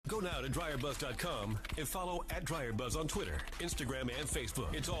now to DryerBuzz.com and follow at DryerBuzz on Twitter, Instagram, and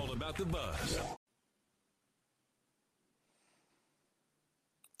Facebook. It's all about the buzz.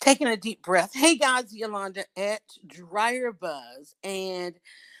 Taking a deep breath. Hey guys, Yolanda at Dryer Buzz, and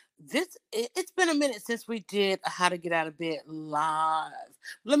it's been a minute since we did a How to Get Out of Bed live.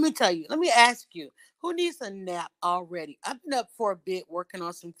 Let me tell you, let me ask you, who needs a nap already? I've been up for a bit working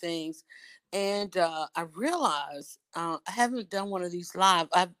on some things, and I realized I haven't done one of these live.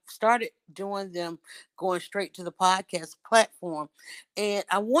 I've started doing them going straight to the podcast platform, and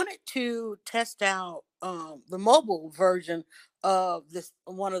I wanted to test out the mobile version of this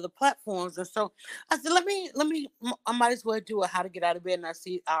one of the platforms. And so I said, I might as well do a How to Get Out of Bed. And I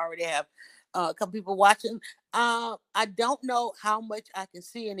already have a couple people watching. I don't know how much I can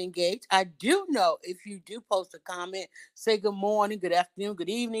see and engage. I do know if you do post a comment, say good morning, good afternoon, good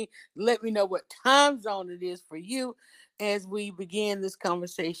evening, let me know what time zone it is for you as we begin this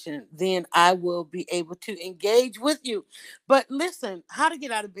conversation. Then I will be able to engage with you. But listen, How to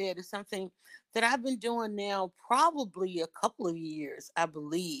Get Out of Bed is something that I've been doing now probably a couple of years, I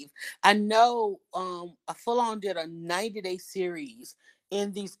believe. I know I full on did a 90-day series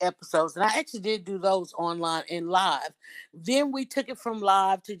in these episodes, and I actually did do those online and live. Then we took it from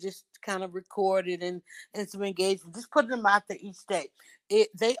live to just kind of record it and some engagement, just putting them out there each day.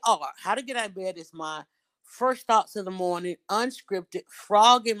 They are How to Get Out of Bed is my first thoughts of the morning, unscripted,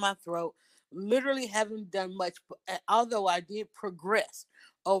 frog in my throat. Literally haven't done much, but although I did progress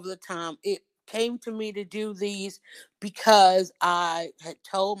over the time, it came to me to do these because I had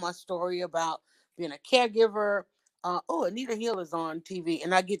told my story about being a caregiver. Anita Hill is on TV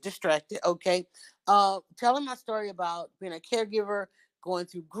and I get distracted. Okay. Telling my story about being a caregiver, going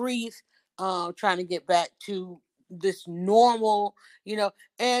through grief, trying to get back to this normal,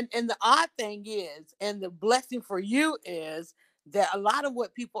 and the odd thing is, and the blessing for you is that a lot of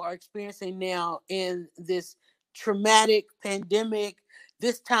what people are experiencing now in this traumatic pandemic,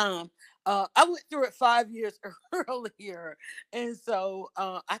 this time, I went through it 5 years earlier, and so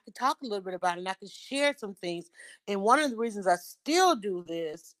I could talk a little bit about it, and I could share some things. And one of the reasons I still do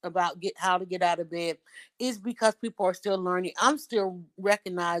this about how to get out of bed is because people are still learning. I'm still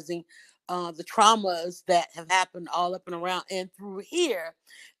recognizing the traumas that have happened all up and around and through here,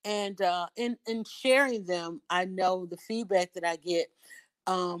 and in sharing them, I know the feedback that I get.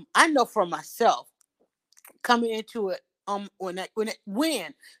 I know for myself coming into it. When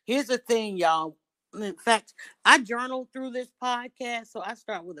here's the thing, y'all. In fact, I journaled through this podcast, so I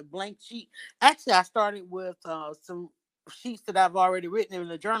start with a blank sheet. Actually, I started with some sheets that I've already written in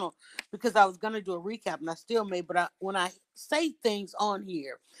the journal because I was going to do a recap, and I still may. But when I say things on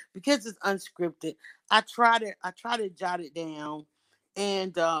here, because it's unscripted, I try to jot it down.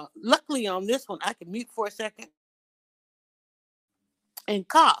 And luckily on this one, I can mute for a second and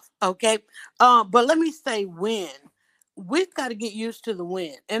cough. Okay. But let me say when. We've got to get used to the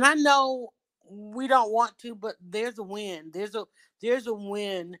win. And I know we don't want to, but there's a win. There's a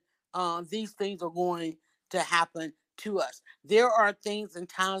win. These things are going to happen to us. There are things and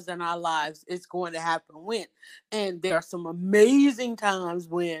times in our lives it's going to happen when. And there are some amazing times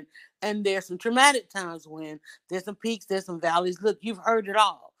when, and there's some traumatic times when. There's some peaks, there's some valleys. Look, you've heard it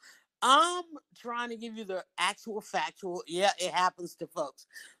all. I'm trying to give you the actual factual. Yeah, it happens to folks.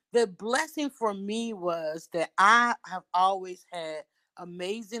 The blessing for me was that I have always had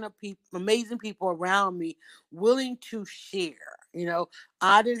amazing people around me willing to share.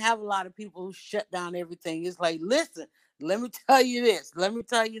 I didn't have a lot of people who shut down everything. It's like, listen, let me tell you this, let me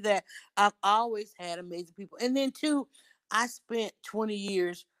tell you that. I've always had amazing people. And then too, I spent 20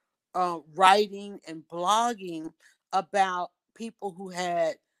 years writing and blogging about people who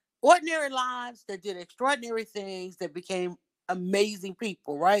had ordinary lives that did extraordinary things that became amazing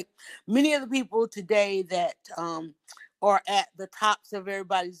people, right? Many of the people today that are at the tops of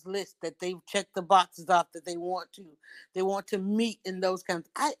everybody's list that they've checked the boxes off that they want to meet in those kinds.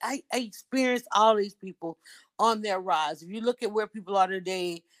 I experienced all these people on their rise. If you look at where people are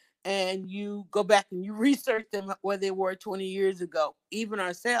today and you go back and you research them where they were 20 years ago, even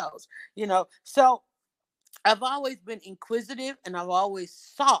ourselves, so I've always been inquisitive and I've always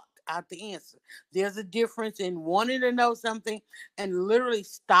sought out the answer. There's a difference in wanting to know something and literally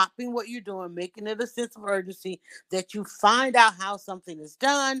stopping what you're doing, making it a sense of urgency that you find out how something is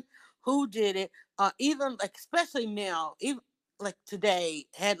done, who did it, even like, especially now, even like today,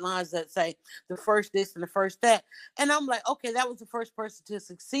 headlines that say the first this and the first that. And I'm like, okay, that was the first person to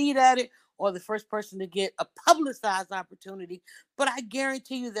succeed at it or the first person to get a publicized opportunity. But I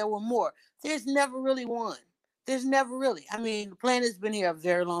guarantee you there were more. There's never really one. There's never really. I mean, the planet's been here a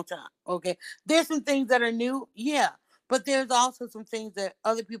very long time. Okay. There's some things that are new. Yeah. but there's also some things that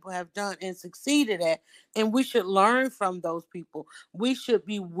other people have done and succeeded at, and we should learn from those people. We should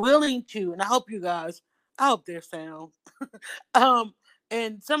be willing to, and I hope you guys, I hope there's sound. um,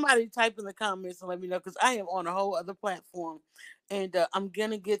 and somebody type in the comments and let me know, because I am on a whole other platform, and I'm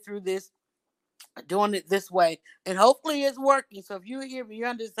gonna get through this doing it this way, and hopefully it's working. So if you hear me, you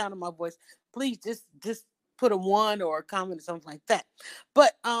understand the sound of my voice, please just put a one or a comment or something like that.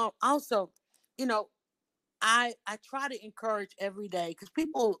 But also, you know, I try to encourage every day, because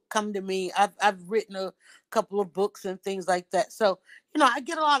people come to me. I've written a couple of books and things like that. So I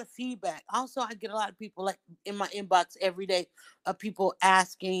get a lot of feedback. Also, I get a lot of people like in my inbox every day of people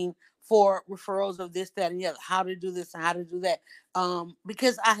asking for referrals of this, that, and the other, how to do this and how to do that.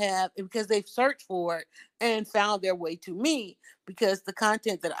 Because they've searched for it and found their way to me, because the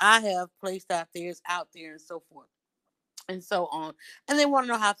content that I have placed out there is out there, and so forth and so on. And they want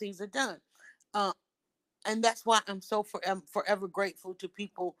to know how things are done. Uh, and that's why I'm forever grateful to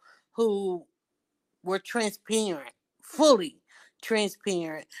people who were transparent, fully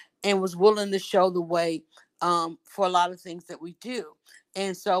transparent, and was willing to show the way for a lot of things that we do.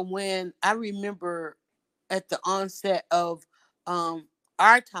 And so when I remember at the onset of um,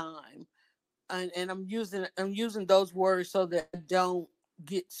 our time, and I'm using those words so that I don't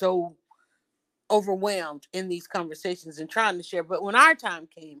get so overwhelmed in these conversations and trying to share. But when our time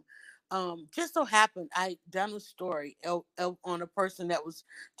came, just so happened I done a story on a person that was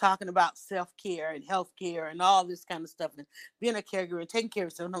talking about self-care and healthcare and all this kind of stuff, and being a caregiver and taking care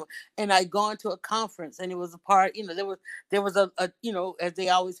of someone. And I gone to a conference, and it was a part, there was a as they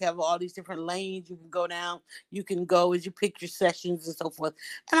always have all these different lanes you can go down. You can go as you pick your sessions and so forth.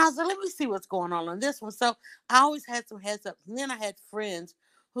 And I was like, let me see what's going on this one. So I always had some heads up. And then I had friends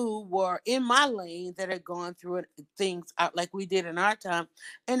who were in my lane that had gone through things out like we did in our time,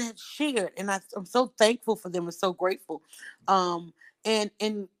 and had shared. And I'm so thankful for them and so grateful. And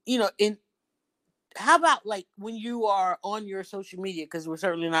how about like when you are on your social media, because we're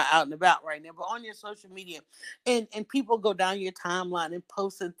certainly not out and about right now, but on your social media, and people go down your timeline and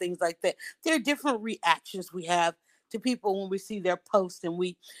post and things like that. There are different reactions we have to people when we see their post, and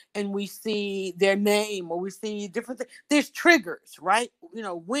we see their name, or we see different things. There's triggers, right?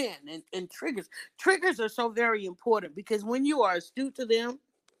 When and triggers are so very important, because when you are astute to them,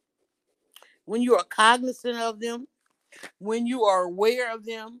 when you are cognizant of them, when you are aware of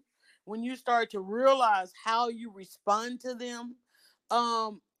them, when you start to realize how you respond to them,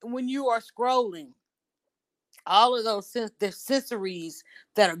 when you are scrolling, all of those the sensories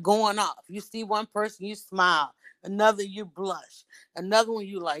that are going off. You see one person, you smile, another you blush, another one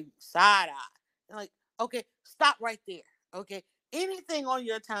you like side eye. And like, okay, stop right there. Okay, anything on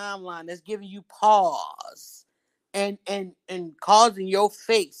your timeline that's giving you pause and causing your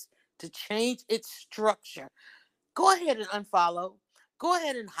face to change its structure, go ahead and unfollow. Go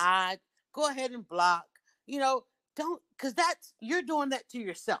ahead and hide. Go ahead and block. Don't, because that's, you're doing that to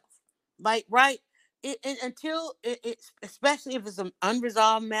yourself. Like, right? Until especially if it's an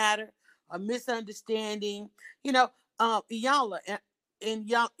unresolved matter, a misunderstanding. You know, Iyanla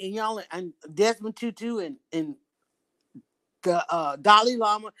and Desmond Tutu and the Dalai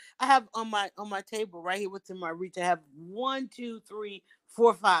Lama. I have on my table right here within my reach. I have one, two, three,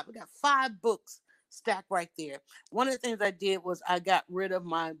 four, five. I got 5 books stacked right there. One of the things I did was I got rid of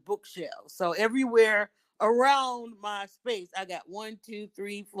my bookshelves. So everywhere around my space, I got one, two,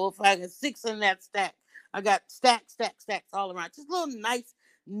 three, four, five, I got 6 in that stack. I got stacks all around. Just little nice,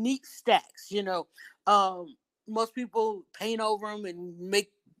 neat stacks. Most people paint over them and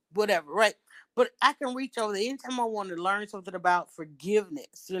make whatever, right? But I can reach over there anytime I want to learn something about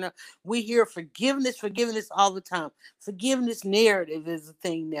forgiveness. We hear forgiveness all the time. Forgiveness narrative is a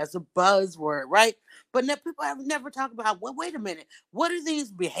thing that's a buzzword, right? But people have never talked about, well, wait a minute, what are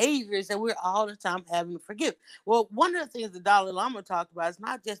these behaviors that we're all the time having to forgive? Well, one of the things the Dalai Lama talked about is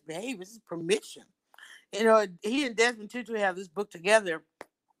not just behaviors, it's permission. He and Desmond Tutu have this book together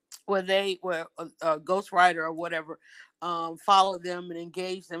where they were a ghostwriter or whatever, followed them and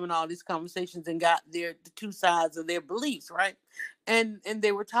engaged them in all these conversations and got the two sides of their beliefs, right? And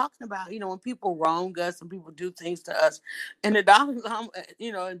they were talking about, when people wrong us and people do things to us, and the Dalai Lama,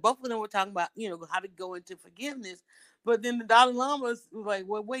 and both of them were talking about, how to go into forgiveness. But then the Dalai Lama was like,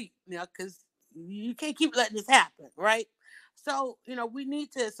 well, wait, because you can't keep letting this happen, right? So, we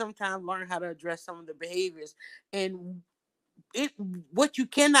need to sometimes learn how to address some of the behaviors. And it what you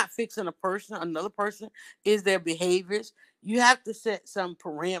cannot fix in another person, is their behaviors. You have to set some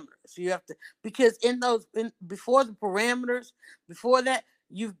parameters. You have to, because before the parameters, before that,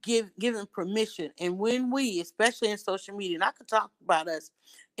 you've given permission. And when we, especially in social media, and I could talk about us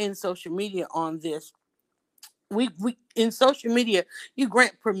in social media on this, we in social media, you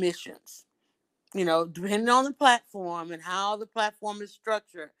grant permissions, depending on the platform and how the platform is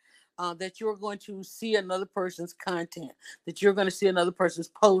structured, that you're going to see another person's content, that you're going to see another person's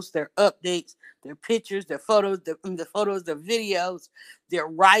posts, their updates, their pictures, their photos, the photos, their videos, their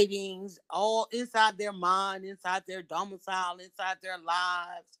writings, all inside their mind, inside their domicile, inside their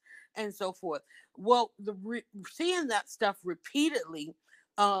lives, and so forth. Well, seeing that stuff repeatedly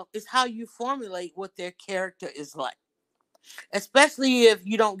is how you formulate what their character is like, especially if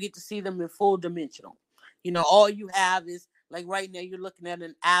you don't get to see them in full dimensional. All you have is, like, right now you're looking at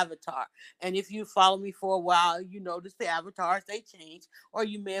an avatar. And if you follow me for a while, you notice the avatars, they change, or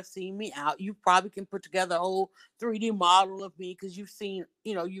you may have seen me out. You probably can put together a whole 3D model of me because you've seen,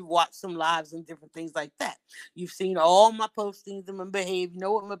 you've watched some lives and different things like that. You've seen all my postings and my behavior, you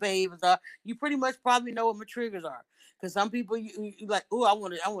know what my behaviors are. You pretty much probably know what my triggers are. Because some people, you like, oh, I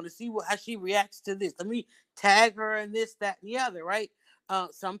want to see how she reacts to this. Let me tag her and this, that, and the other, right?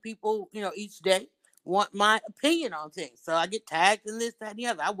 Some people, each day want my opinion on things. So I get tagged in this, that, and the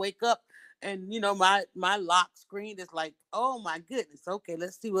other. I wake up and my lock screen is like, oh my goodness. Okay,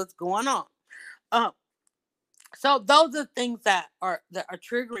 let's see what's going on. Um, so those are things that are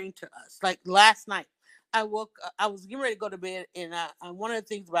triggering to us. Like last night, I was getting ready to go to bed, and one of the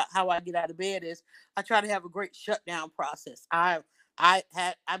things about how I get out of bed is I try to have a great shutdown process. I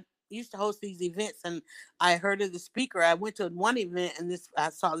used to host these events, and I heard of the speaker. I went to one event, and I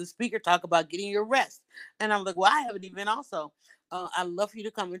saw the speaker talk about getting your rest, and I'm like, well, I have an event also. I'd love for you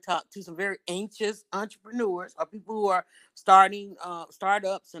to come and talk to some very anxious entrepreneurs or people who are starting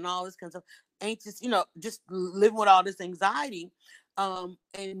startups and all this kind of stuff. Anxious, just living with all this anxiety, and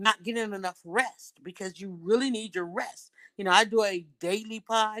not getting enough rest, because you really need your rest. I do a daily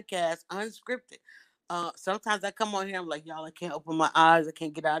podcast, unscripted. Sometimes I come on here, I'm like, y'all, I can't open my eyes, I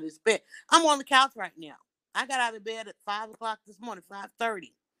can't get out of this bed. I'm on the couch right now. I got out of bed at 5 o'clock this morning,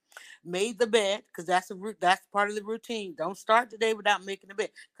 5:30. Made the bed, because that's part of the routine. Don't start the day without making the bed,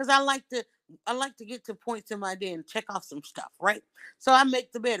 because I like to get to points in my day and check off some stuff, right? So I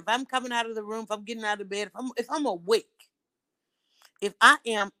make the bed. If I'm coming out of the room, if I'm getting out of bed, if I'm awake, if I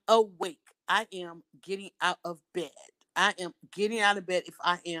am awake, I am getting out of bed. I am getting out of bed if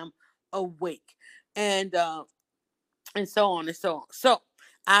I am awake, and so on and so on. So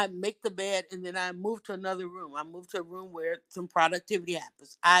I make the bed, and then I move to another room. I move to a room where some productivity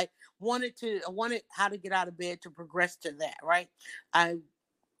happens. I wanted how to get out of bed to progress to that, right? I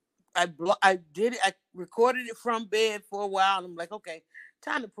I did it. I recorded it from bed for a while, and I'm like, okay,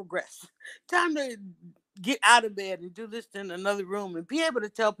 time to progress. Time to get out of bed and do this in another room, and be able to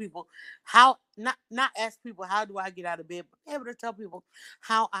tell people how, not ask people how do I get out of bed, but be able to tell people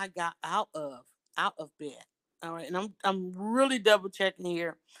how I got out of bed. All right, and I'm really double checking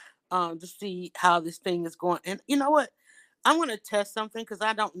here, to see how this thing is going. And you know what? I'm gonna test something, because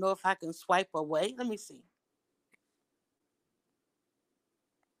I don't know if I can swipe away. Let me see.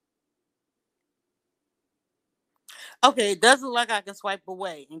 Okay, it doesn't look like I can swipe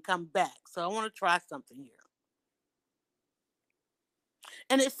away and come back. So I want to try something here.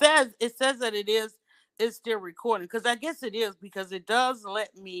 And it says that it's still recording, because I guess it is, because it does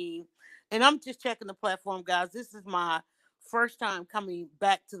let me. And I'm just checking the platform, guys. This is my first time coming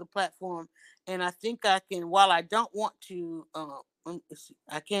back to the platform, and I think I can. While I don't want to,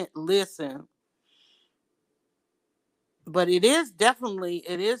 I can't listen, but it is definitely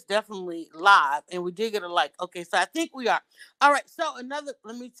live, and we did get a like. Okay, so I think we are all right. So another,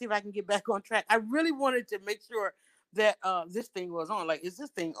 let me see if I can get back on track. I really wanted to make sure that this thing was on. Like, is this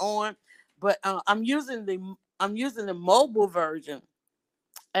thing on? But I'm using the mobile version,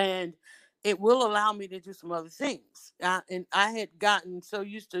 and it will allow me to do some other things. And I had gotten so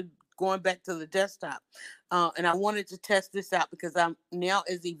used to going back to the desktop, and I wanted to test this out, because I'm now,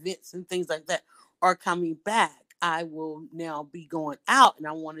 as events and things like that are coming back, I will now be going out, and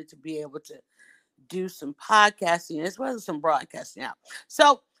I wanted to be able to do some podcasting as well as some broadcasting out.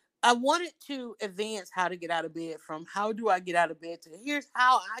 So I wanted to advance how to get out of bed, from how do I get out of bed to here's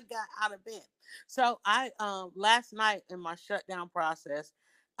how I got out of bed. So I last night in my shutdown process,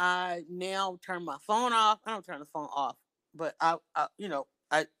 I now turn my phone off. I don't turn the phone off, but I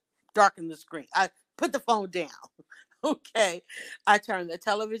darken the screen. I put the phone down. Okay. I turned the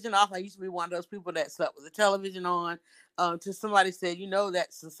television off. I used to be one of those people that slept with the television on. Till somebody said,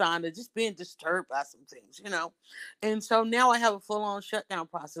 that's a sign of just being disturbed by some things. And so now I have a full on shutdown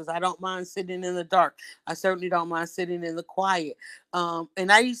process. I don't mind sitting in the dark. I certainly don't mind sitting in the quiet.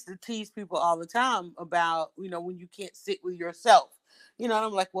 And I used to tease people all the time about, when you can't sit with yourself. And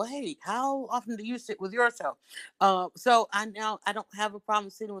I'm like, well, hey, how often do you sit with yourself? So I don't have a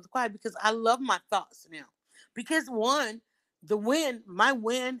problem sitting with the quiet, because I love my thoughts now. Because one, my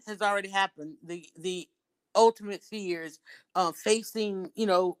win has already happened. The ultimate fears, facing,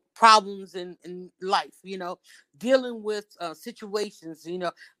 problems in life, dealing with situations.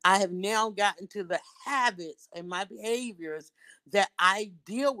 I have now gotten to the habits and my behaviors that I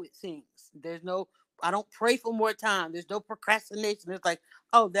deal with things. I don't pray for more time. There's no procrastination. It's like,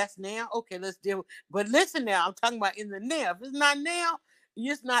 oh, that's now. Okay, let's deal with. But listen now, I'm talking about in the now. If it's not now,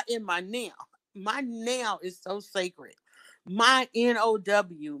 it's not in my now. My now is so sacred. My NOW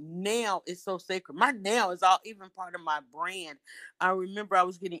now is so sacred. My now is all even part of my brand. I remember I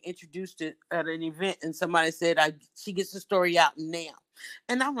was getting introduced at an event, and somebody said, she gets the story out now.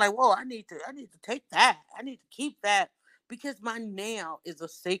 And I'm like, whoa, I need to take that. I need to keep that, because my now is a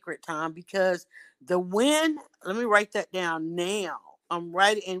sacred time. Because the when, let me write that down now. I'm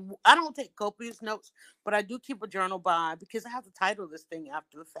writing, and I don't take copious notes, but I do keep a journal by, because I have to title this thing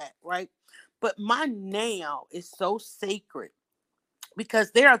after the fact, right? But my now is so sacred,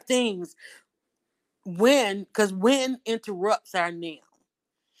 because there are things because when interrupts our now.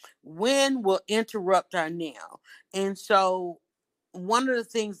 When will interrupt our now. And so one of the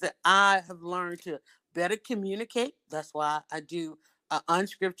things that I have learned to better communicate, that's why I do an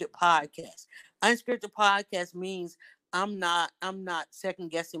unscripted podcast. Unscripted podcast means I'm not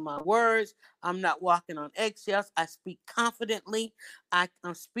second guessing my words. I'm not walking on eggshells. I speak confidently. I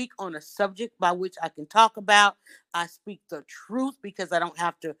speak on a subject by which I can talk about. I speak the truth, because I don't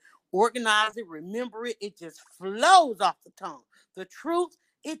have to organize it, remember it. It just flows off the tongue. The truth,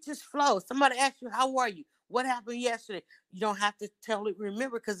 it just flows. Somebody asks you, how are you? What happened yesterday? You don't have to tell it,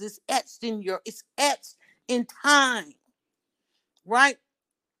 remember, because it's etched in time, right?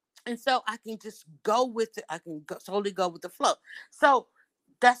 And so I can just go with it. I can totally go with the flow. So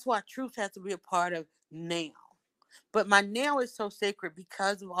that's why truth has to be a part of now. But my now is so sacred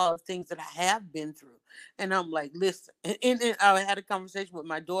because of all the things that I have been through. And I'm like, listen, and I had a conversation with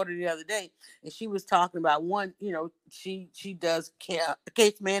my daughter the other day, and she was talking about one, she does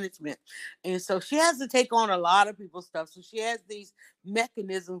case management. And so she has to take on a lot of people's stuff. So she has these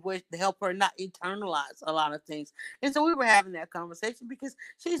mechanisms which to help her not internalize a lot of things. And so we were having that conversation, because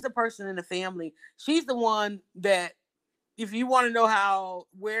she's the person in the family. She's the one that, if you want to know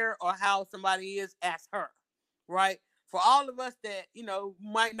where or how somebody is, ask her, right? For all of us that,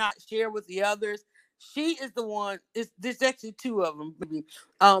 might not share with the others, she is the one. There's actually two of them, maybe,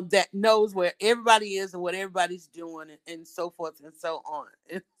 that knows where everybody is and what everybody's doing, and so forth and so on.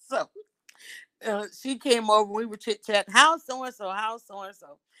 And so she came over. We were chit chatting. How's so and so? How's so and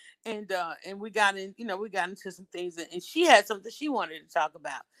so? And we got we got into some things, and she had something she wanted to talk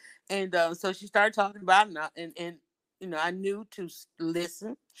about, and so she started talking about it, and I knew to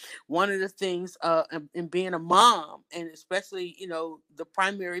listen. One of the things, in being a mom, and especially the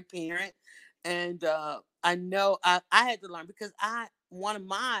primary parent, and I know I had to learn, because one of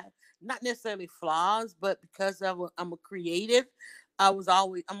my, not necessarily flaws, but because I'm a creative.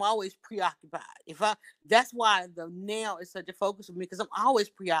 I'm always preoccupied. That's why the now is such a focus for me, because I'm always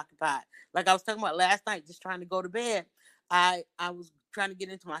preoccupied. Like I was talking about last night, just trying to go to bed. I was trying to get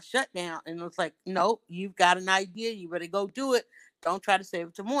into my shutdown, and it was like, no, you've got an idea, you better go do it. Don't try to save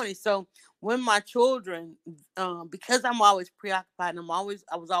it till morning. So when my children, because I'm always preoccupied, and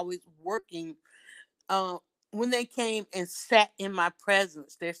I was always working, uh, when they came and sat in my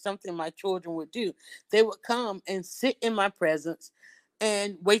presence, there's something my children would do. They would come and sit in my presence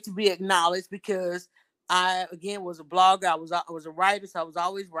and wait to be acknowledged, because I, again, was a blogger. I was a writer, so I was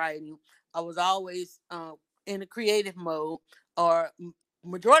always writing. I was always in a creative mode, or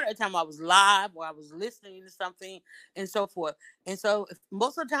majority of the time I was live, or I was listening to something, and so forth. And so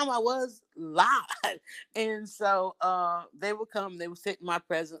most of the time I was live. And so they would sit in my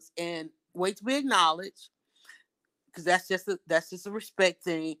presence and wait to be acknowledged, because that's just a respect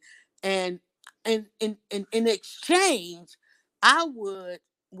thing. And in exchange, I would,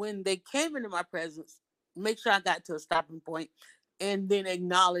 when they came into my presence, make sure I got to a stopping point, and then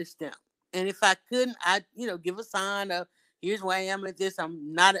acknowledge them. And if I couldn't, I give a sign of, here's where I am at this.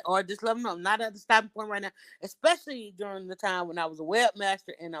 I'm not, or just let them know I'm not at the stopping point right now. Especially during the time when I was a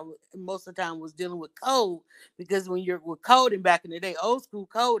webmaster, and most of the time was dealing with code, because when you're with coding back in the day, old school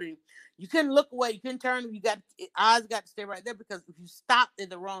coding, you couldn't look away, you couldn't turn. Eyes got to stay right there, because if you stopped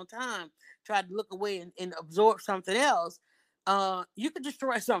at the wrong time, tried to look away and absorb something else, you could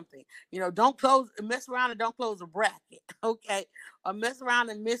destroy something. Don't mess around and don't close a bracket, okay? Or mess around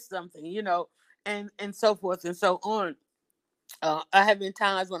and miss something, and so forth and so on. I have been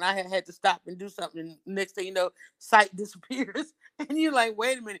times when I had to stop and do something. Next thing you know, sight disappears, and you're like,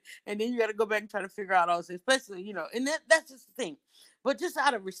 "Wait a minute!" And then you got to go back and try to figure out all this, especially, and that's just the thing. But just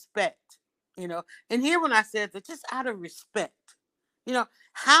out of respect, you know. And here when I said that, just out of respect, you know,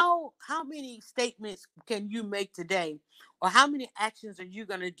 how many statements can you make today, or how many actions are you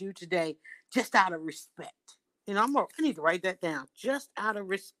going to do today just out of respect? You know, I need to write that down. Just out of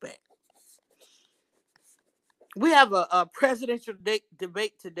respect. We have a presidential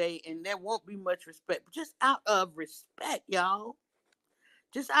debate today, and there won't be much respect, but just out of respect, y'all.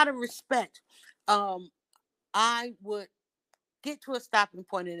 Just out of respect, um, I would get to a stopping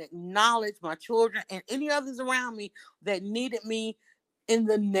point and acknowledge my children and any others around me that needed me in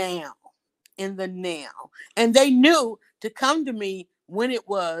the now, in the now. And they knew to come to me when it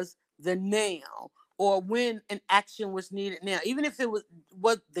was the now, or when an action was needed now. Even if it was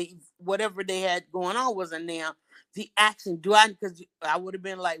whatever they had going on was a now, the action. Because I would have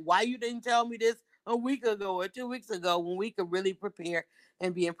been like, why you didn't tell me this a week ago or 2 weeks ago, when we could really prepare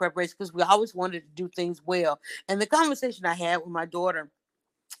and be in preparation, because we always wanted to do things well. And the conversation I had with my daughter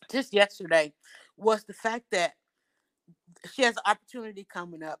just yesterday was the fact that she has an opportunity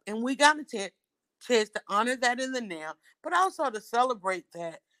coming up, and we got a chance to honor that in the now, but also to celebrate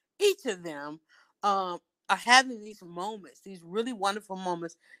that each of them are having these moments, these really wonderful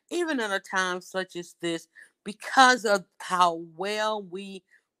moments, even in a time such as this, because of how well we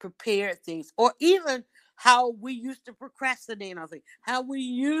prepared things, or even how we used to procrastinate on things, how we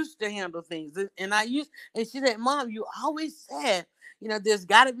used to handle things. And she said, Mom, you always said, there's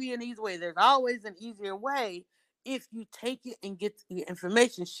got to be an easy way. There's always an easier way if you take it and get the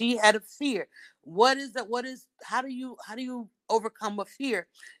information. She had a fear. What is that? How do you overcome a fear?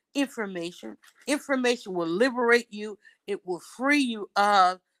 Information. Information will liberate you. It will free you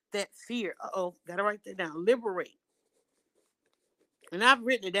of that fear. Gotta write that down. Liberate. And I've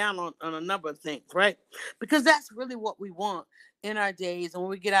written it down on a number of things, right? Because that's really what we want in our days. And when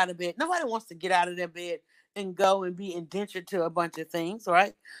we get out of bed, nobody wants to get out of their bed and go and be indentured to a bunch of things,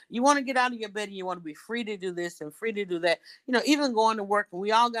 right? You want to get out of your bed and you want to be free to do this and free to do that. Even going to work, and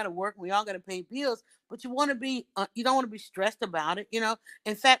we all got to work, and we all got to pay bills, but you don't want to be stressed about it.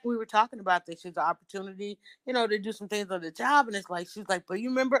 In fact, we were talking about this. It's an opportunity, to do some things on the job. And it's like, she's like, but you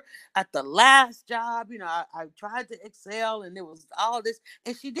remember at the last job, I tried to excel, and it was all this.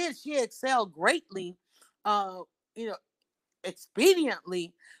 And she did. She excelled greatly, uh, you know,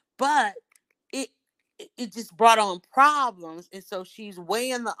 expediently, but it it just brought on problems. And so she's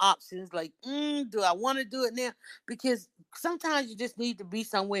weighing the options, like, do I want to do it now? Because sometimes you just need to be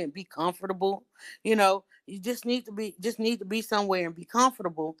somewhere and be comfortable. You just need to be somewhere and be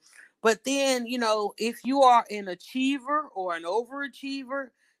comfortable. But then, if you are an achiever or an overachiever,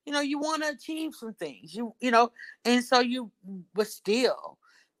 you want to achieve some things. And so but still,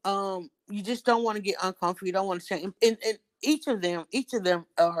 you just don't want to get uncomfortable. You don't want to change. And each of them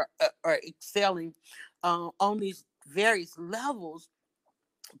are excelling on these various levels.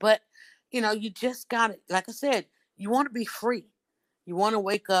 But you just got to, like I said, you want to be free. You want to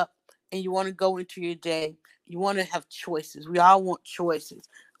wake up and you want to go into your day. You want to have choices. We all want choices.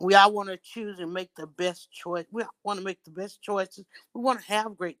 We all want to choose and make the best choice. We want to make the best choices. We want to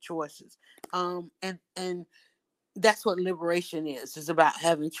have great choices. And that's what liberation is. It's about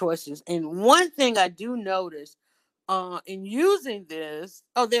having choices. And one thing I do notice in using this,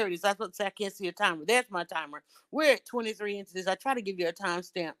 oh, there it is. I thought I can't see a timer. There's my timer. We're at 23 inches. I try to give you a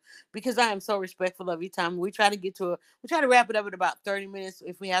timestamp because I am so respectful of your time. We try to wrap it up in about 30 minutes.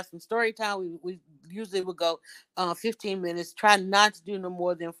 If we have some story time, we usually will go 15 minutes. Try not to do no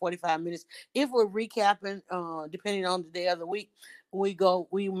more than 45 minutes. If we're recapping, depending on the day of the week, we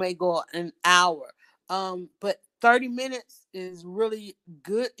may go an hour. But 30 minutes is really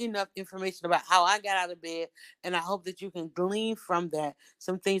good enough information about how I got out of bed. And I hope that you can glean from that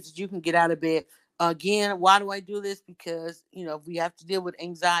some things that you can get out of bed. Again, why do I do this? Because, we have to deal with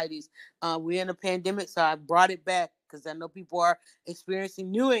anxieties. We're in a pandemic, so I brought it back because I know people are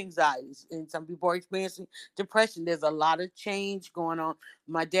experiencing new anxieties and some people are experiencing depression. There's a lot of change going on.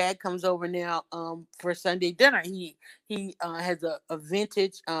 My dad comes over now for Sunday dinner. He has a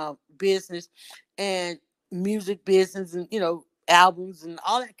vintage business and music business, and albums and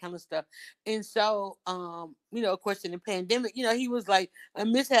all that kind of stuff. And so of course, in the pandemic, he was like, I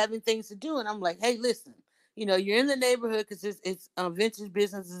miss having things to do. And I'm like, hey, listen, you're in the neighborhood, because it's vintage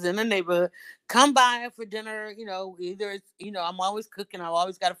businesses in the neighborhood. Come by for dinner. Either it's, I'm always cooking. I've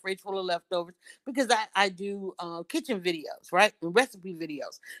always got a fridge full of leftovers because I do kitchen videos, right, and recipe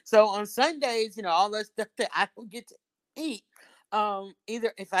videos. So on Sundays, all that stuff that I don't get to eat,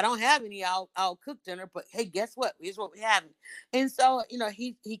 either if I don't have any, I'll cook dinner. But hey, guess what? Here's what we're having. And so,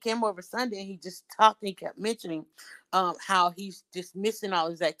 he came over Sunday and he just talked and he kept mentioning how he's just missing all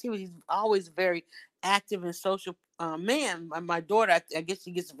his activities. He's always very active and social man, my daughter, I guess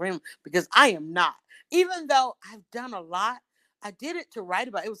she gets it for him because I am not. Even though I've done a lot, I did it to write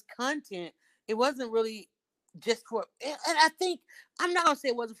about. It was content. It wasn't really just for, and I think I'm not gonna say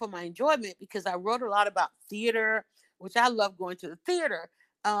it wasn't for my enjoyment because I wrote a lot about theater, which I love going to the theater.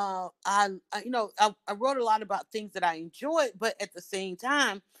 I wrote a lot about things that I enjoyed, but at the same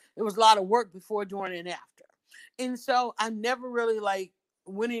time, it was a lot of work before, during, and after. And so I never really like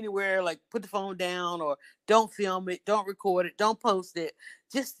went anywhere, like put the phone down or don't film it, don't record it, don't post it.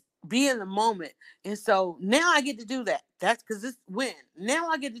 Just be in the moment. And so now I get to do that. That's because it's when now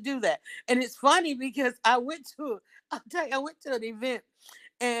I get to do that. And it's funny because I'll tell you, I went to an event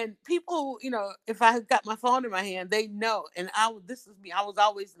and people, if I got my phone in my hand, they know. And this is me. I was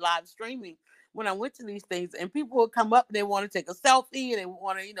always live streaming when I went to these things, and people would come up and they want to take a selfie and they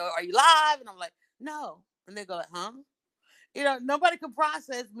want to, are you live? And I'm like, no. And they go like, huh? Nobody can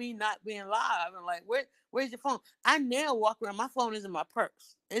process me not being live. And like, where's your phone? I now walk around. My phone is in my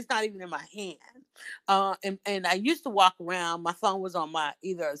purse. It's not even in my hand. And I used to walk around. My phone was on my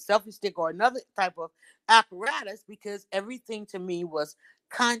either a selfie stick or another type of apparatus because everything to me was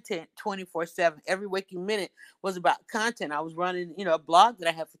content 24/7. Every waking minute was about content. I was running, a blog that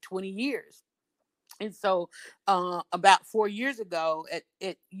I had for 20 years. And so about 4 years ago,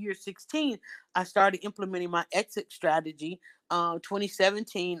 at year 16, I started implementing my exit strategy.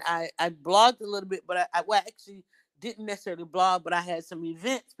 2017, I blogged a little bit, but I actually didn't necessarily blog, but I had some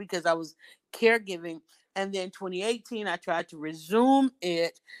events because I was caregiving. And then 2018, I tried to resume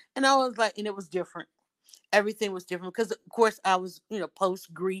it. And I was like, and it was different. Everything was different because of course I was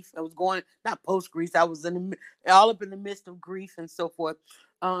post grief. I was going, not post grief, I was all up in the midst of grief and so forth.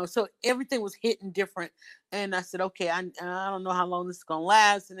 So everything was hitting different, and I said, okay, I don't know how long this is gonna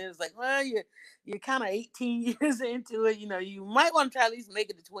last. And it was like, well, you're kind of 18 years into it. You might want to try at least make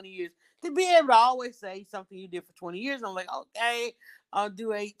it to 20 years to be able to always say something you did for 20 years. I'm like, okay, I'll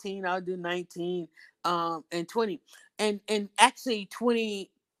do 18, I'll do 19, and 20, and actually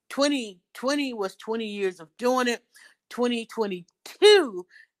 2020 was 20 years of doing it. 2022,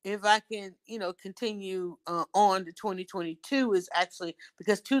 if I can, continue on to 2022, is actually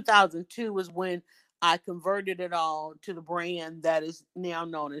because 2002 was when I converted it all to the brand that is now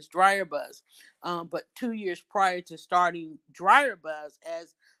known as Dryer Buzz. But 2 years prior to starting Dryer Buzz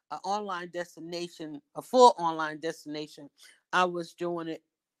as an online destination, a full online destination, I was doing it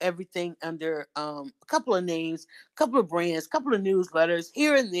everything under a couple of names, a couple of brands, a couple of newsletters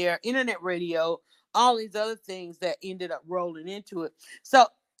here and there, internet radio, all these other things that ended up rolling into it. So,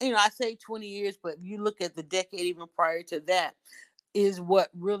 I say 20 years, but if you look at the decade even prior to that, is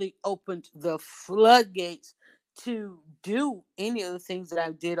what really opened the floodgates to do any of the things that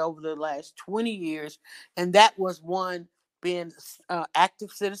I did over the last 20 years. And that was one, being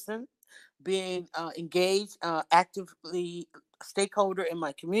active citizen, being engaged, actively stakeholder in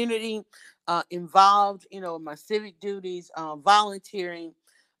my community, involved, in my civic duties, volunteering,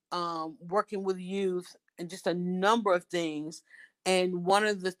 working with youth, and just a number of things. And one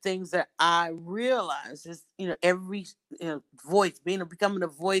of the things that I realized is, every voice, becoming a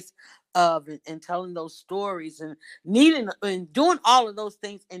voice of and telling those stories and needing and doing all of those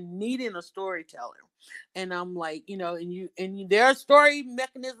things and needing a storyteller. And I'm like, there are story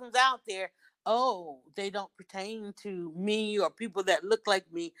mechanisms out there. Oh, they don't pertain to me or people that look like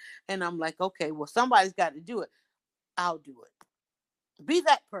me. And I'm like, okay, well, somebody's got to do it. I'll do it. Be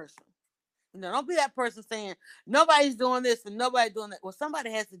that person. Don't be that person saying nobody's doing this and nobody's doing that. Well,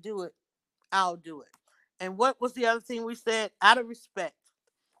 somebody has to do it. I'll do it. And what was the other thing we said? Out of respect.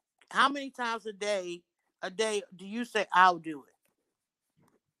 How many times a day do you say I'll do it?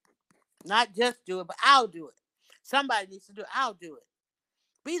 Not just do it, but I'll do it. Somebody needs to do it. I'll do it.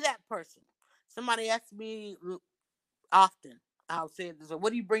 Be that person. Somebody asks me often, I'll say this,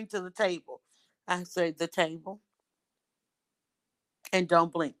 what do you bring to the table? I say the table and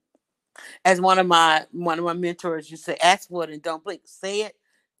don't blink. As one of my mentors used to say, ask for it and don't blink. Say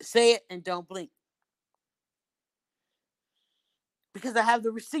it and don't blink. Because I have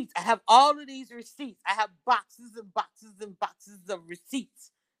the receipts. I have all of these receipts. I have boxes and boxes and boxes of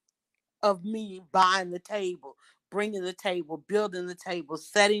receipts of me buying the table, bringing the table, building the table,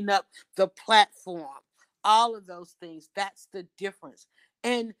 setting up the platform, all of those things. That's the difference.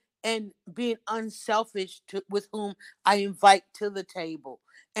 And being unselfish with whom I invite to the table.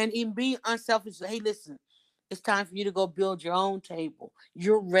 And in being unselfish, hey, listen, it's time for you to go build your own table.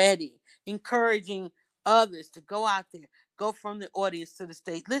 You're ready. Encouraging others to go out there, go from the audience to the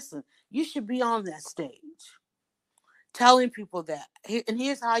stage. Listen, you should be on that stage. Telling people that. And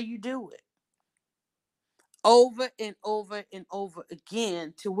here's how you do it. Over and over and over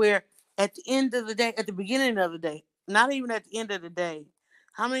again, to where at the end of the day, at the beginning of the day, Not even at the end of the day.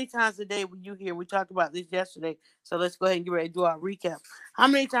 How many times a day will you hear? We talked about this yesterday, so let's go ahead and get ready to do our recap. How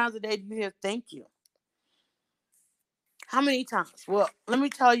many times a day do you hear thank you? How many times? Well, let me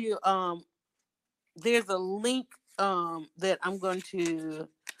tell you, there's a link that I'm going to,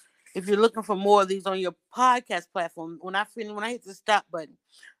 if you're looking for more of these on your podcast platform, when I hit the stop button,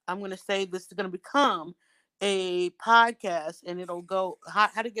 I'm going to say this is going to become a podcast, and it'll go how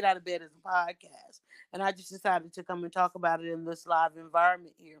to get out of bed as a podcast. And I just decided to come and talk about it in this live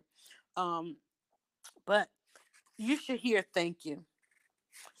environment here. Um, but you should hear thank you.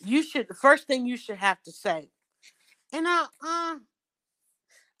 You should, the first thing you should have to say. And I'm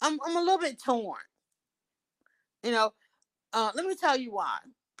a little bit torn. You know, let me tell you why.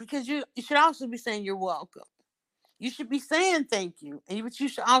 Because you should also be saying you're welcome. You should be saying thank you, but you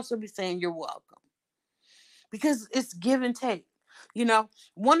should also be saying you're welcome, because it's give and take.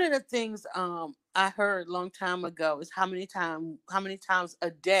 One of the things I heard a long time ago is how many times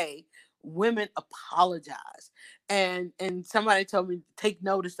a day women apologize, and somebody told me to take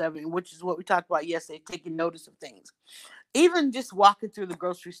notice of it, which is what we talked about yesterday, taking notice of things. Even just walking through the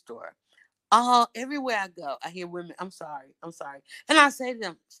grocery store, everywhere I go, I hear women, I'm sorry, and I say to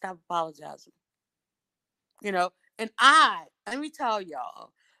them, stop apologizing. you know. And let me tell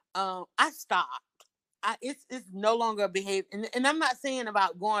y'all, I stopped. It's no longer a behavior, and I'm not saying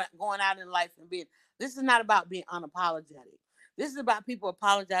about going out in life and being. This is not about being unapologetic. This is about people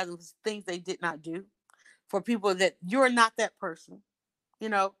apologizing for things they did not do, for people that you're not that person, you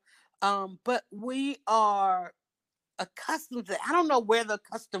know. But we are accustomed to. I don't know where the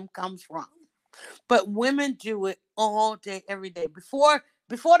custom comes from, but women do it all day, every day before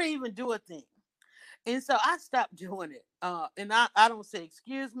they even do a thing. And so I stopped doing it. And I don't say,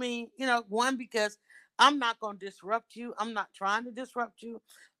 excuse me, one, because I'm not going to disrupt you. I'm not trying to disrupt you.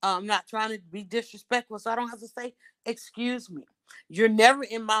 I'm not trying to be disrespectful. So I don't have to say, excuse me. You're never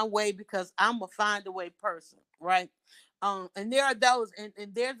in my way, because I'm a find a way person. Right. And there are those, and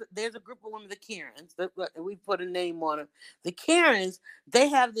there's a group of women, the Karens, that we put a name on them. The Karens, they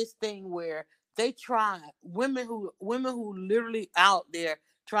have this thing where they try women who literally out there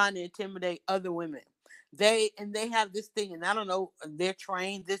trying to intimidate other women. They have this thing, and I don't know, they're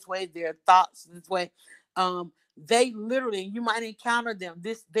trained this way, their thoughts this way. They literally, you might encounter them.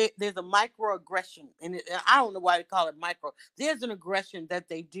 There's a microaggression, and I don't know why they call it micro. There's an aggression that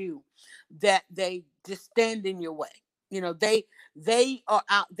they do, that they just stand in your way. They are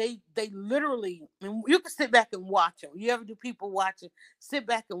out. They literally. I mean, you can sit back and watch them. You ever do people watching? Sit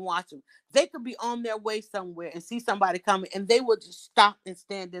back and watch them. They could be on their way somewhere and see somebody coming, and they will just stop and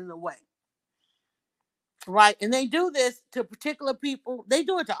stand in the way. Right. And they do this to particular people. They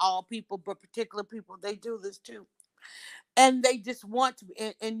do it to all people, but particular people, they do this too. And they just want to,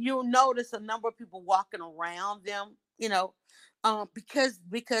 and you'll notice a number of people walking around them, because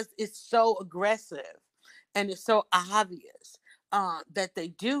it's so aggressive and it's so obvious that they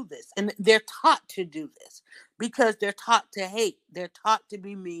do this. And they're taught to do this because they're taught to hate. They're taught to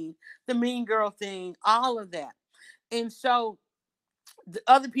be mean, the mean girl thing, all of that. And so the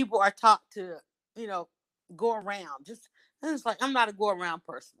other people are taught to, you know, go around. And it's like, I'm not a go around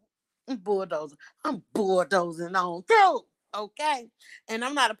person. I'm bulldozing. I'm bulldozing on through. Okay. And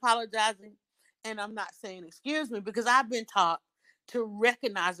I'm not apologizing, and I'm not saying excuse me, because I've been taught to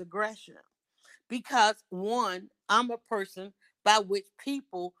recognize aggression. Because one, I'm a person by which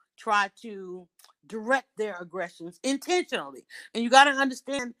people try to direct their aggressions intentionally. And you got to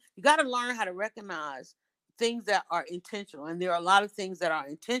understand, you got to learn how to recognize things that are intentional. And there are a lot of things that are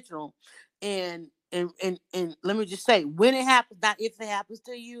intentional. And let me just say, when it happens, not if it happens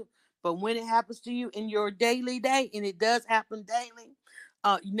to you, but when it happens to you in your daily day, and it does happen daily,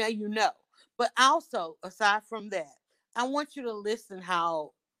 you know. But also, aside from that, I want you to listen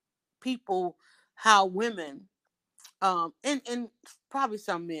people, how women, and probably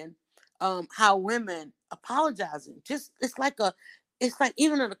some men, how women apologizing. Just it's like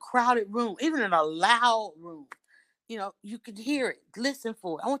even in a crowded room, even in a loud room, you could hear it. Listen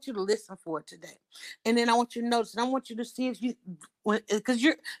for it. I want you to listen for it today, and then I want you to notice, and I want you to see if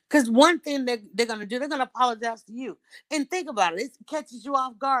because one thing they're gonna do, they're gonna apologize to you, and think about it. It catches you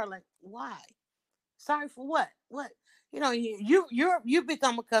off guard. Like, why? Sorry for what? What? You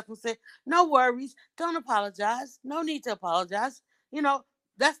become accustomed to say, no worries, don't apologize, no need to apologize. You know,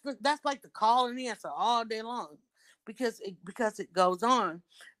 that's like the call and answer all day long, because it goes on,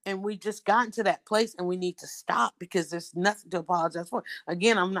 and we just gotten to that place, and we need to stop, because there's nothing to apologize for.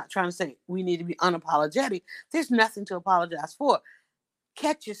 Again, I'm not trying to say we need to be unapologetic. There's nothing to apologize for.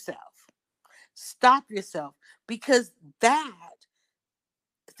 Catch yourself, stop yourself, because that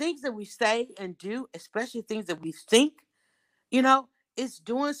things that we say and do, especially things that we think, you know, it's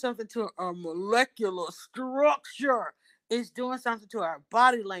doing something to our molecular structure. It's doing something to our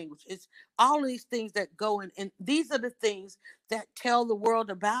body language. It's all these things that go in, and these are the things that tell the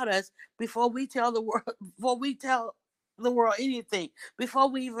world about us before we tell the world, before we tell the world anything, before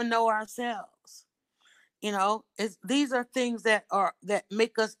we even know ourselves. You know, it's these are things that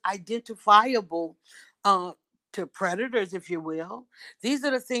make us identifiable uh, to predators, if you will. These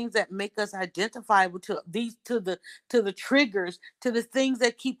are the things that make us identifiable to these to the triggers, to the things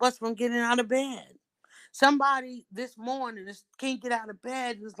that keep us from getting out of bed. Somebody this morning just can't get out of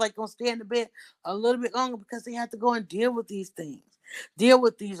bed. It's like gonna stay in the bed a little bit longer because they have to go and deal with these things, deal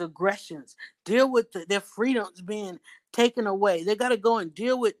with these aggressions, deal with their freedoms being taken away. They got to go and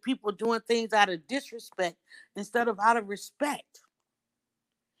deal with people doing things out of disrespect instead of out of respect.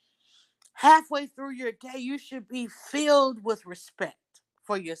 Halfway through your day, you should be filled with respect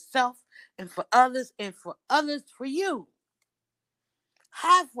for yourself and for others for you.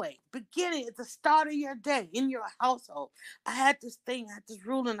 Halfway, beginning at the start of your day in your household. I had this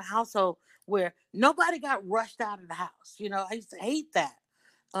rule in the household where nobody got rushed out of the house. You know, I used to hate that.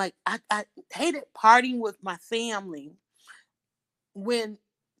 Like I hated partying with my family when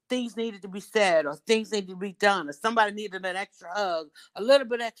things needed to be said or things needed to be done or somebody needed an extra hug, a little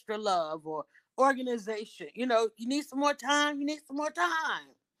bit extra love or organization. You know, you need some more time, you need some more time.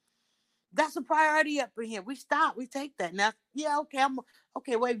 That's a priority up in here. We stop, we take that. Now, yeah, okay, I'm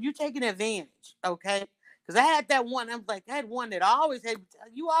okay, wait, you taking advantage, okay? Because I had that one, I was like, I had one that I always had,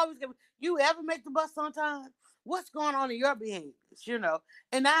 you always get, you ever make the bus on time? What's going on in your behaviors, you know?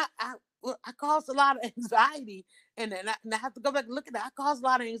 And I caused a lot of anxiety, and I have to go back and look at that. I caused a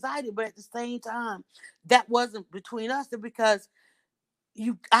lot of anxiety, but at the same time, that wasn't between us because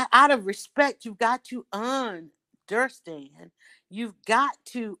out of respect, you've got to understand. You've got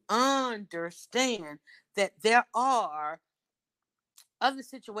to understand that there are other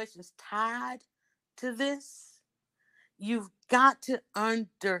situations tied to this. You've got to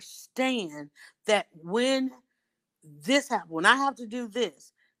understand that when this happens, when I have to do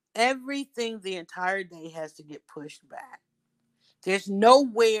this, everything the entire day has to get pushed back. There's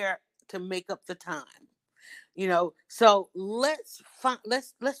nowhere to make up the time. You know, so let's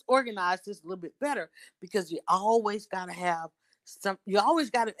organize this a little bit better because you always got to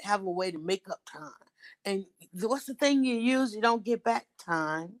have a way to make up time. And what's the thing you use? You don't get back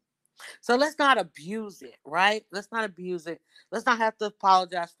time. So let's not abuse it, right? Let's not abuse it. Let's not have to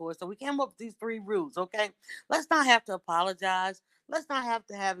apologize for it. So we came up with these three rules, okay? Let's not have to apologize. Let's not have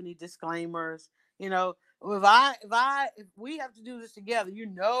to have any disclaimers. You know, if we have to do this together, you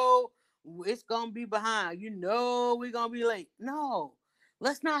know, it's gonna be behind. You know, we're gonna be late. No,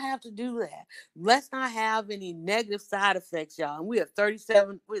 let's not have to do that. Let's not have any negative side effects, y'all. And we are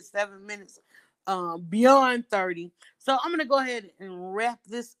 37 with 7 minutes beyond 30. So I'm gonna go ahead and wrap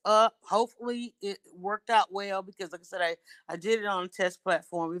this up. Hopefully it worked out well because like I said, I did it on a test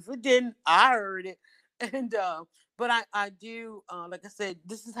platform. If it didn't, I heard it. And but I do like I said,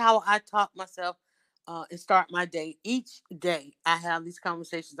 this is how I taught myself and start my day. Each day I have these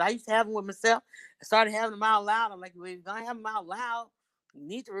conversations. I used to have them with myself. I started having them out loud. I'm like, well, you're gonna have them out loud. You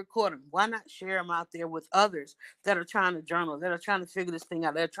need to record them. Why not share them out there with others that are trying to journal, that are trying to figure this thing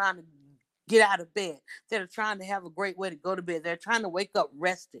out, that are trying to get out of bed, that are trying to have a great way to go to bed. They're trying to wake up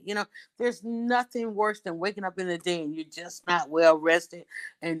rested. You know, there's nothing worse than waking up in the day and you're just not well rested.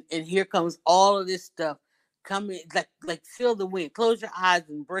 And here comes all of this stuff coming like feel the wind. Close your eyes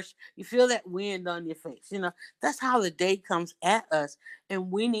and brush. You feel that wind on your face. You know, that's how the day comes at us.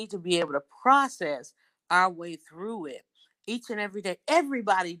 And we need to be able to process our way through it each and every day.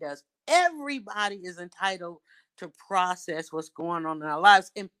 Everybody does. Everybody is entitled to process what's going on in our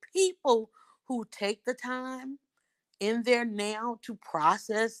lives. And people who take the time in there now to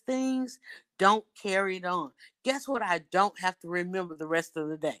process things don't carry it on. Guess what? I don't have to remember the rest of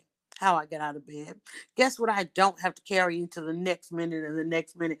the day. How I got out of bed. Guess what? I don't have to carry into the next minute and the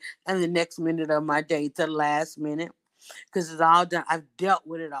next minute and the next minute of my day to the last minute because it's all done. I've dealt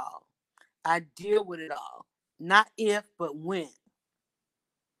with it all. I deal with it all. Not if, but when.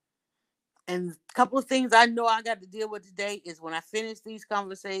 And a couple of things I know I got to deal with today is when I finish these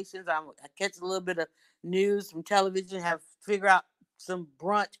conversations, I catch a little bit of news from television, have figure out some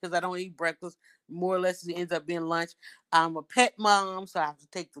brunch because I don't eat breakfast. More or less, it ends up being lunch. I'm a pet mom, so I have to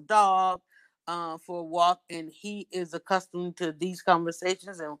take the dog for a walk, and he is accustomed to these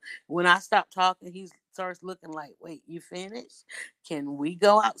conversations. And when I stop talking, he starts looking like, "Wait, you finished? Can we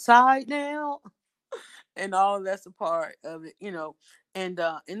go outside now?" And all of that's a part of it, you know. And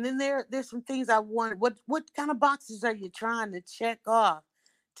then there's some things I want. What kind of boxes are you trying to check off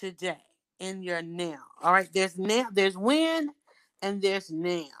today in your now. All right. There's now, there's when, and there's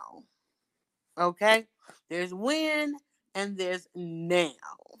now. Okay. There's when and there's now.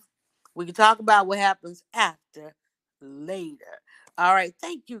 We can talk about what happens after later. All right.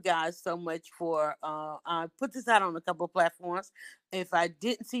 Thank you guys so much for I put this out on a couple of platforms. If I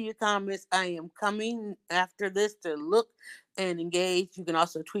didn't see your comments, I am coming after this to look and engage. You can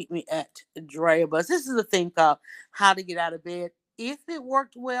also tweet me at DryerBuzz. This is a thing called How to Get Out of Bed. If it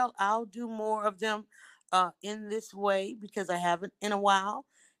worked well, I'll do more of them in this way because I haven't in a while.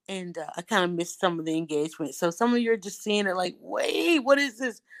 And I kind of missed some of the engagement. So some of you are just seeing it like, wait, what is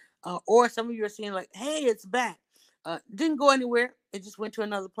this? Or some of you are seeing like, hey, it's back. Didn't go anywhere. It just went to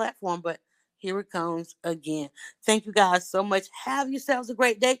another platform, but here it comes again. Thank you guys so much. Have yourselves a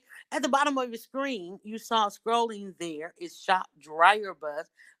great day. At the bottom of your screen, you saw scrolling there is Shop Dryer Buzz.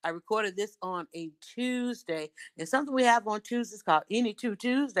 I recorded this on a Tuesday, and something we have on Tuesdays called Any Two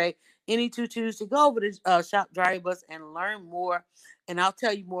Tuesday. Any Two Tuesday. Go over to Shop Dryer Buzz and learn more, and I'll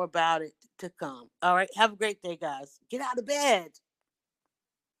tell you more about it to come. All right. Have a great day, guys. Get out of bed.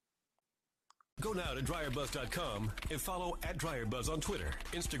 Go now to DryerBuzz.com and follow at DryerBuzz on Twitter,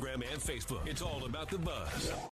 Instagram, and Facebook. It's all about the buzz.